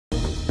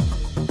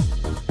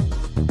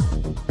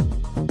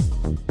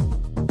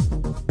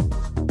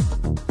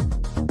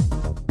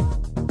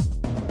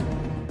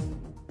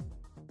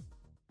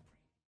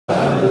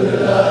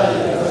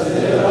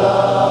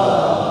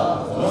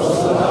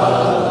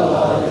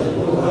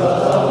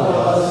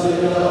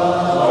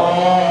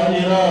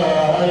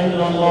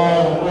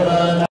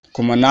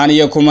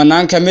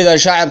kumanaan kamida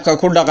shacabka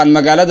ku dhaqan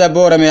magaalada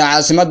Borama ee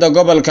caasimadda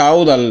gobolka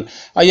Awdal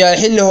ayaa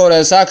xilli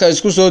hore saaka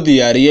isku soo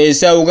diyaariyay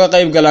si ay uga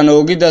qayb galaan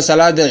oogida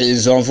salaada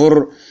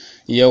ciidul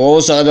iyagoo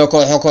u socda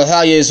kooxo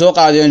ayay soo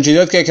qaadeen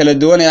jidadka kala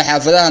duwan ee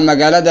xaafadaha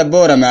magaalada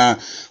Borama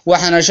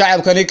waxaana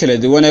shacabkani kala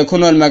duwan ee ku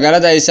nool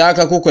magaalada ay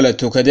saaka ku kala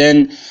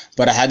tukadeen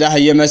barxadaha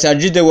iyo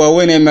masaajidda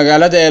waaweyn ee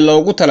magaalada ee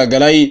loogu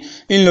talagalay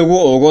in lagu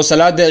oogo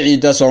salaada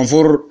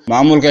ciidul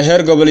maamulka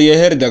heer gobol iyo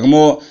heer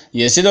degmo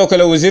iyo sidoo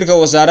kale wasiirka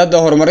wasaaradda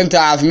horumarinta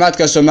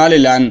caafimaadka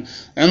Somaliland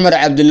Amar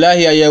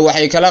ayaa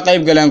waxay kala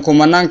qayb galeen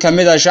kumanaan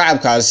kamida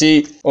shacabkaasi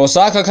oo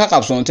saaka ka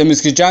qabsoontay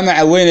miski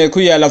jaamaca weyn ee ku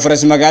yaala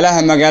faras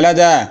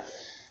magaalada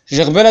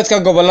Sheekh beledka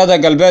gobolada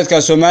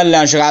galbeedka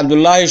Somaliland Sheekh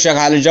Abdullaahi Sheekh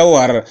Ali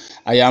Jawhar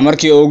ayaa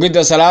markii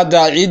oogida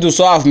salaada ciidu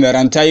soo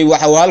afmeerantay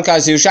waxa uu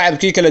halkaasi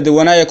shacabkii kala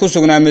duwanaa ku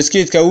sugnaa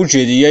masjidka u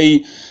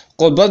jeediyay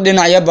khudbad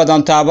dhinacyo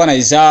badan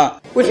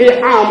taabanaysa wixii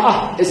caam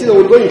ah sida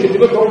wadooyinka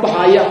dibadda u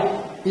baxaya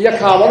iyo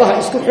kaabadaha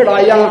isku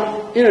xidhayana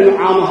inaynu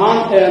caam ahaan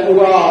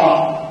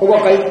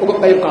uga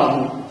qayb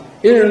qaadno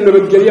inaynu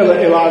nabadgelyada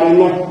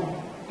ilaalino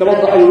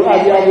dabada ayuu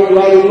aad iyo aad u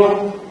ilaalino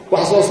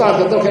wax soo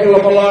saarka dalka in la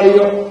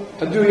ballaariyo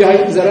hadduu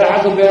yahay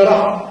zaraacada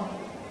beeraha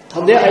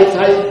haddii ay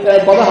tahay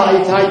badaha ay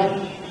tahay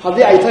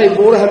haddii ay tahay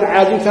buuraha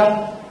macaadinta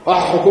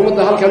waxa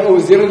xukuumadda halkan oo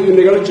wasiiradu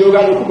nagala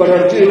joogaan ku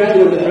baraarujinayna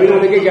in madaxweynaha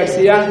laga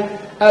gaarsiiyaan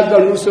aad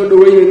baan u soo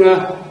dhaweynaynaa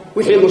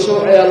wixii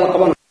mashruuc ee la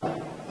qaban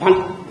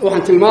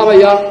waxaan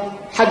tilmaamayaa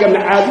xagga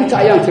macaadinta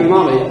ayaan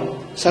tilmaamaya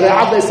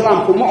shariicada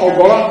islaamku ma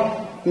ogola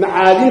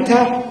macaadinta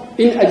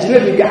in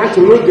ajnabi gacanta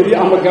loo geliyo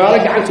ama gaalo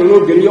gacanta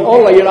loo geliyo oo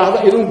la yiraahdo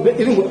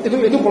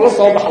idinku la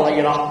soo bax la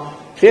yiraahdo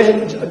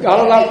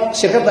قالنا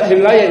شركة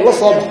هلاية لا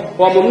صابح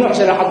وممنوع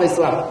شريعة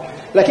الإسلام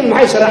لكن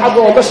معي شريعة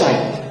وقشعي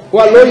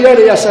وقالوا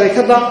يا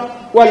شركة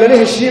ولا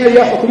له الشيء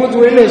يا حكومة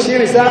ولا له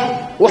الشيء سا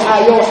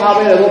وحايو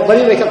وحابين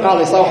والضريبة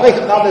كقاضي وحبيك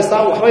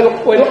قاضي وحبيك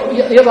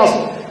يضاس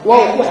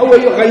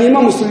وحوي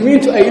غنيمة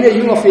مسلمين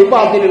تأيلهم في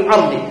بعض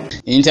الأرض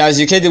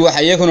intaasi kadib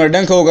waxa iyaguna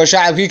dhankooga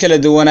shacabkii kala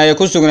duwanaa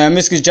ku sugnaa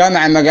miski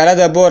jaamaca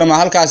magaalada Borama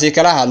halkaasi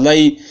kala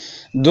hadlay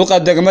duqa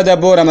degmada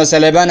Borama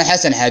Salebaan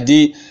Xasan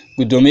Hadii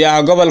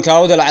gudoomiyaha gobolka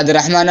Awdal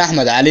Cabdiraxmaan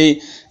Axmed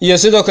Cali iyo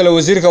sidoo kale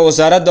wasiirka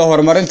wasaaradda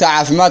horumarinta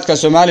caafimaadka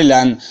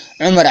Somaliland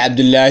Amar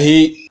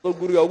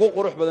guriga ugu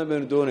qurux badan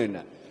baynu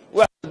doonaynaa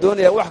waxaan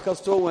doonayaa wax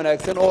kasto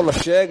wanaagsan oo la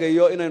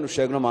sheegayo inaynu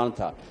sheegno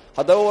maanta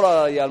haddaba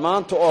walaalayaal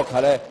maanta oo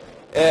kale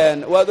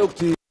waad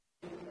ogtihiin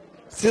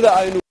sida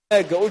aynu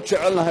wanaagga u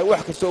jecelnahay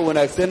wax kasto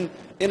wanaagsan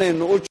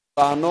inaynu u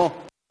jeclaano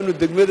inuu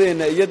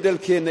degmadeena iyo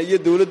dalkeena iyo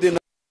dawladdeena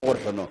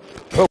qurxino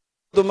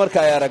xukuumaddu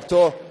marka ay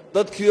aragto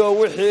dadkii oo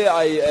wixii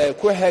ay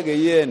ku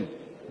hagayeen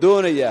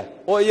doonaya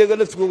oo iyaga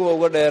laftigooda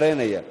uga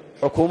dheereynaya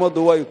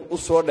xukuumaddu way u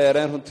soo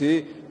dheereen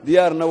runtii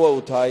diyaarna waa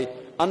u tahay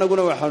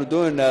annaguna waxaanu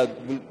doonaynaa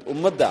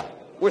ummadda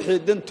wixii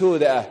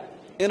dantooda ah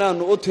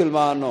inaanu u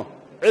tilmaano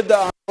cidda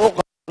aan u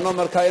qaadano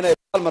markaa inay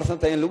marsan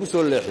tahay in lagu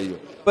soo leexiyo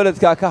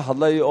beledka ka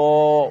hadlay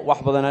oo wax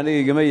badan aniga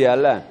igama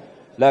yaalaan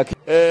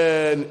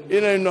laakiin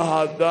inaynu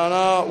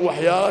haddana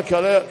waxyaalo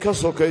kale ka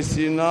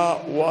sokaysiinaa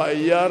waa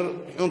yar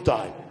xun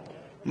tahay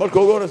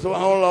marka ugu horeysa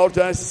waxaan la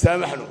hortaan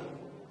saamaxno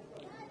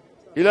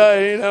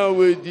ilaahay inaan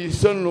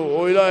weydiisano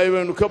oo ilaahay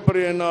baynu ka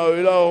baryaynaa oo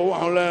ilaahu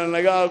waxaan leenahay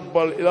naga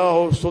aqbal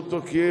ilaahu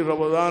sodokii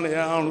rabadaan ee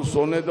aanu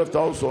soonnay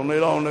dartaa u soonnay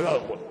ilaahu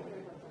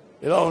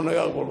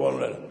naga aqbal baan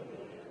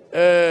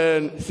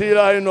leenahay si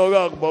ilaahay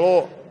nooga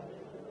aqbalo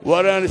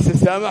waaraan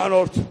saamaxno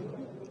horta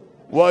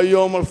waa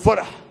yoomal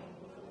farax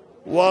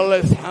waa la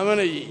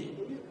isxamanayay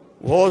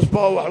hoos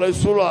baa wax la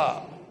isu laa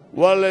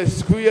waa la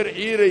isku yar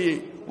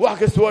ciirayay wax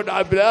kasta waa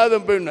dhaca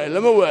bilaadan baynu nahay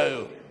lama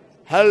waayo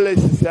hal la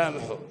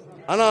issaamaxo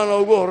anaana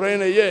ugu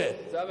horreynayee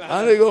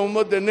aniga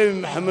ummadda nebi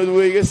maxamed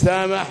weyga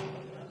saamax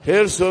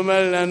reer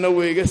Somalilandna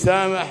weyga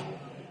saamax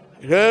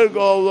reer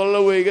Awdalna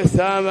weyga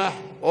saamax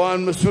oo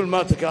aan mas'uul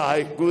maanta ka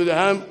ahay guud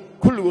ahaan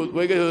kulligood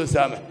weyga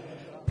saamax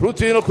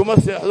runtiina kuma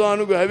seexdo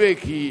anigu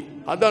habeenkii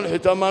haddaan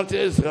xitaa maanta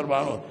ciis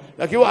qarbaano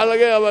laakiin waxa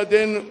laga yaabaa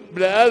in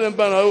bilaadan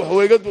baan wax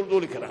weyga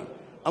dulduuli karaan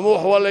ama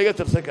wax waa layga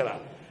tirsan karaa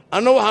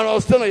anna waxaan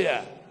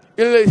codsanayaa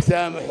in la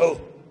saamaxo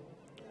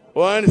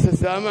oo aan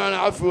saamaxna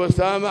cafi wa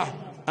saamax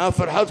aan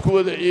farxad ku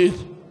wada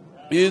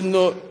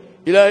ciidno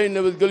ilaahay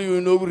nabadgelyo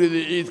inoogu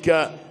riday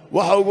ciidka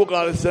waxa ugu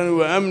qaalisan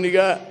waa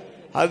amniga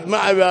had ma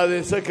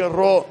cibaadaysan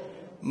karo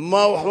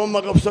ma waxba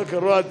ma qabsan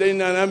karo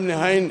hadaynaan amni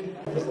hayn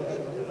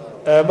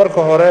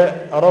marka hore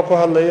anoo ku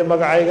hadlaya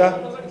magacayga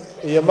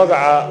iyo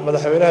magaca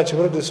madaxweynaha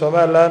jamhuuriyadda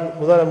Somaliland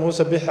mudane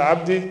Muuse Bixi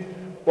Cabdi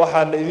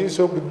waxaan idin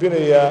soo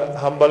gudbinayaa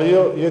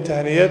hambalyo iyo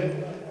tahniyad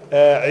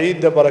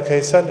عيد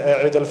بركيسان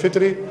عيد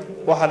الفطر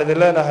وحنا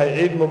دلنا هاي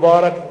عيد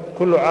مبارك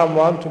كل عام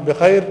وأنتم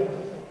بخير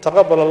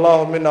تقبل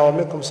الله منا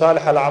ومنكم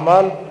صالح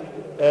الأعمال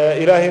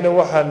إلهنا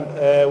وحن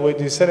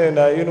ويدي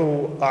سنة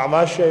إنه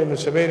أعماشي إنه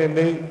سبين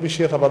إني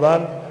بشي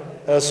رمضان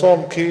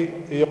صومكي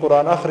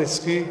قرآن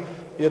آخرسكي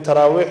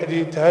تراويح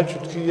دي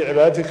تهجدكي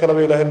عبادتي كلام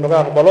إلهي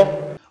النغاق بلو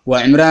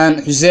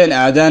وعمران حسين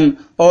آدن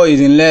أو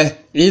إذن له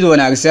عيد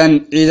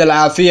وناكسن عيد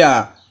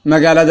العافية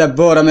مقالة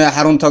بورما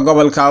حرونتا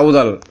قبل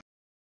كاودل